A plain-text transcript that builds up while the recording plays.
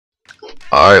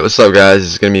Alright, what's up guys?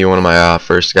 This is going to be one of my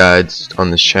first guides on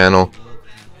this channel.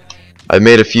 I've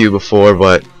made a few before,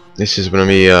 but this is going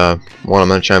to be one I'm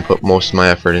going to try and put most of my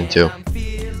effort into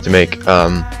to make.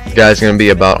 The guide's going to be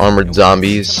about armored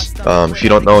zombies. If you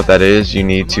don't know what that is, you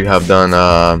need to have done,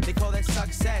 I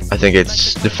think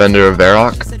it's Defender of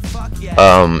Varrock.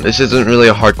 This isn't really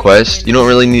a hard quest. You don't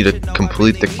really need to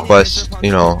complete the quest,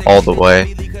 you know, all the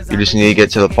way. You just need to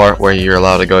get to the part where you're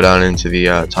allowed to go down into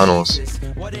the tunnels,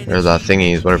 or the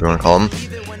thingies, whatever you want to call them.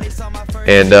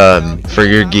 And for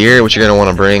your gear, what you're going to want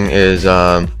to bring is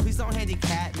you're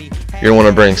going to want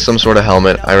to bring some sort of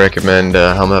helmet. I recommend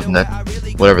helmet of neck,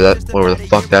 whatever the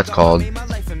fuck that's called.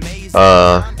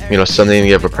 You know, something to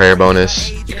give a prayer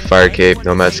bonus. You can fire cape,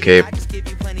 nomad's cape.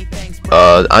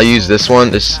 I use this one,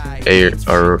 this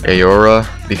Aurora,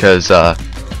 because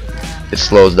it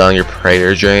slows down your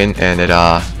prayer drain, and it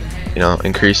you know,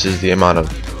 increases the amount of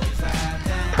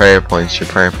prayer points. Your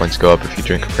prayer points go up if you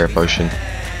drink a prayer potion.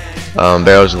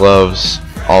 Barrow's gloves,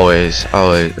 always,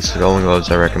 it's the only gloves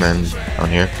I recommend on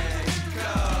here.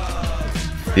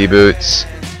 B boots,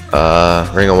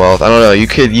 ring of wealth. I don't know, you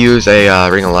could use a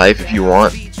ring of life if you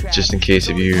want, just in case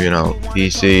if you know,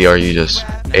 PC or you just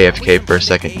AFK for a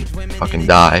second, you fucking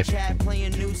die.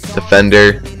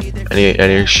 Defender,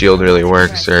 any shield really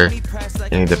works, or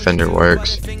any defender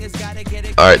works.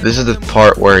 Alright, this is the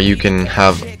part where you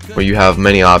have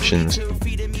many options.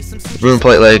 Rune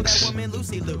plate legs,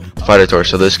 fighter torch.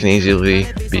 So this can easily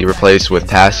be replaced with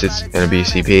tacits and a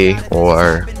BCP,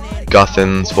 or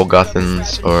Guthans, full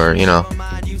Guthans, or you know,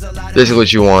 basically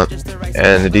what you want.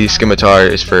 And the D scimitar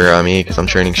is for me, because I'm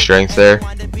training strength there.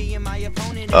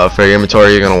 For your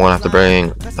inventory, you're gonna have to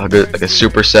bring like a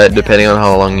super set, depending on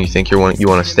how long you think you want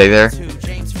to stay there.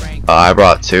 I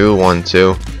brought one,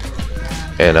 two,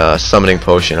 and a summoning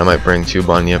potion. I might bring 2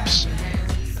 bunyips.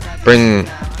 Bring,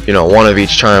 you know, 1 of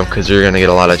each charm, because you're gonna get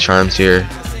a lot of charms here.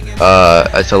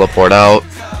 I teleport out.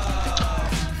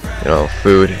 You know,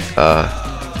 food.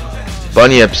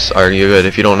 Bunyips are good.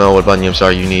 If you don't know what bunyips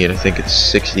are, you need, I think it's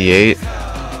 68.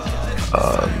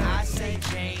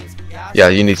 Yeah,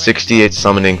 you need 68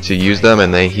 summoning to use them,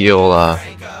 and they heal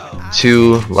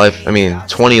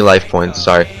 20 life points,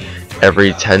 sorry,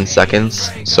 every 10 seconds.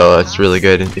 So it's really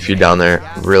good if you're down there.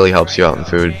 It really helps you out in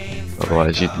food.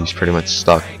 Otherwise, you're pretty much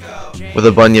stuck. With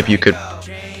a bunyip, you could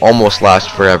almost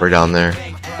last forever down there,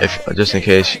 just in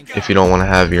case if you don't want to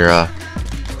have your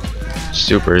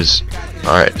supers.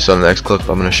 Alright, so in the next clip,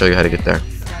 I'm going to show you how to get there.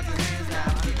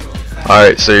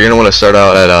 Alright, so you're going to want to start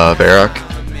out at Varrock.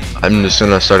 I'm just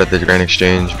going to start at the Grand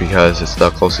Exchange because it's the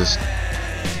closest.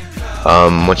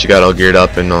 Once you got all geared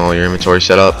up and all your inventory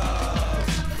set up,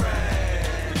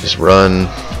 just run.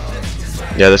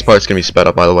 Yeah, this part's going to be sped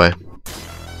up, by the way.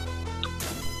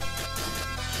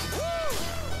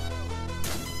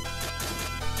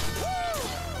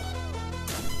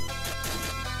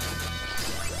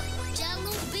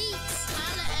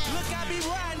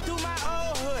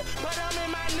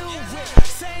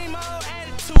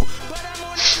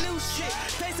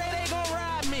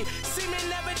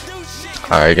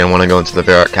 Alright, you're gonna want to go into the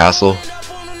Varrock Castle.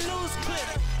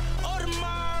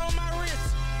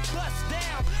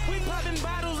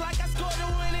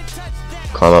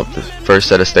 Climb up the first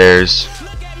set of stairs.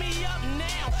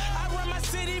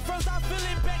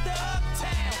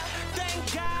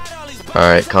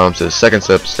 Alright, come to the second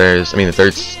set of stairs. I mean the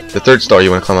third star.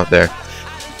 You want to climb up there.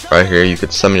 Right here, you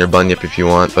could summon your bunyip if you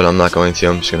want, but I'm not going to.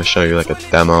 I'm just gonna show you like a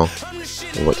demo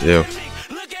of what to do.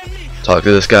 Talk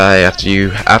to this guy after you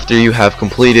have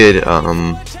completed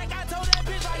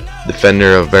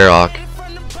Defender of Varrock.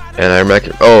 And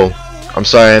I'm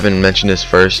sorry I haven't mentioned this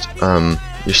first.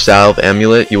 Your salve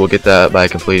amulet, you will get that by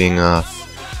completing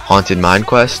Haunted Mine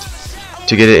quest.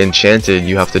 To get it enchanted,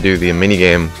 you have to do the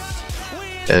minigame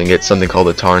and get something called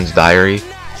the Tarn's Diary,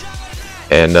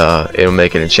 and it'll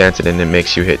make it enchanted, and it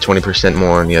makes you hit 20%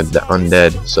 more on the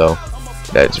undead. So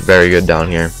that's very good down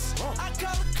here.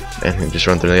 And just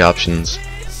run through the options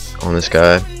on this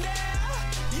guy.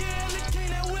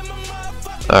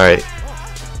 Alright,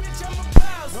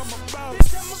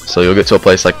 so you'll get to a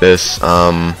place like this.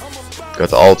 Got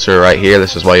the altar right here.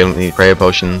 This is why you don't need prayer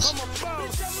potions.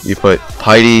 You put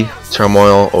piety,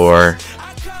 turmoil, or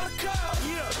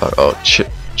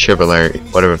chivalry,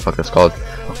 whatever the fuck that's called.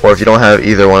 Or if you don't have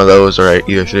either one of those, or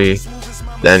either 3,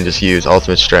 then just use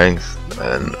ultimate strength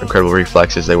and incredible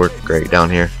reflexes. They work great down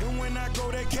here.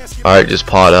 Alright, just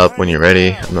pod up when you're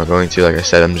ready. I'm not going to, like I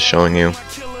said, I'm just showing you.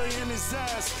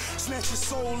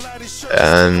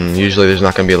 And usually there's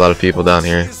not going to be a lot of people down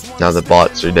here. Now the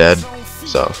bots are dead,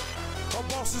 so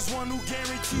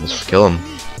just kill them.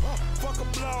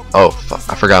 Oh, fuck,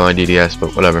 I forgot my DDS,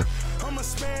 but whatever.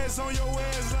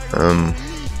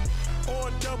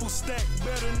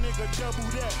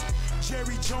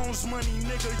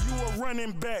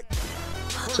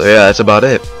 So yeah, that's about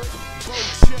it.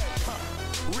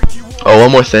 Oh,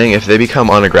 one more thing, if they become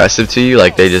unaggressive to you,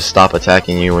 like they just stop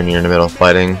attacking you when you're in the middle of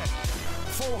fighting,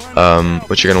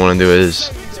 what you're going to want to do is,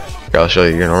 here, I'll show you,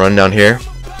 you're going to run down here,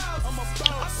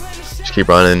 just keep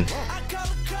running,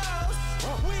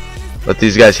 let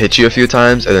these guys hit you a few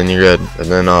times, and then you're good, and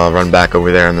then I'll run back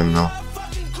over there, and then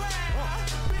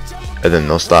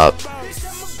they'll stop.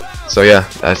 So yeah,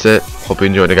 that's it. Hope you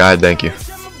enjoyed the guide. Thank you.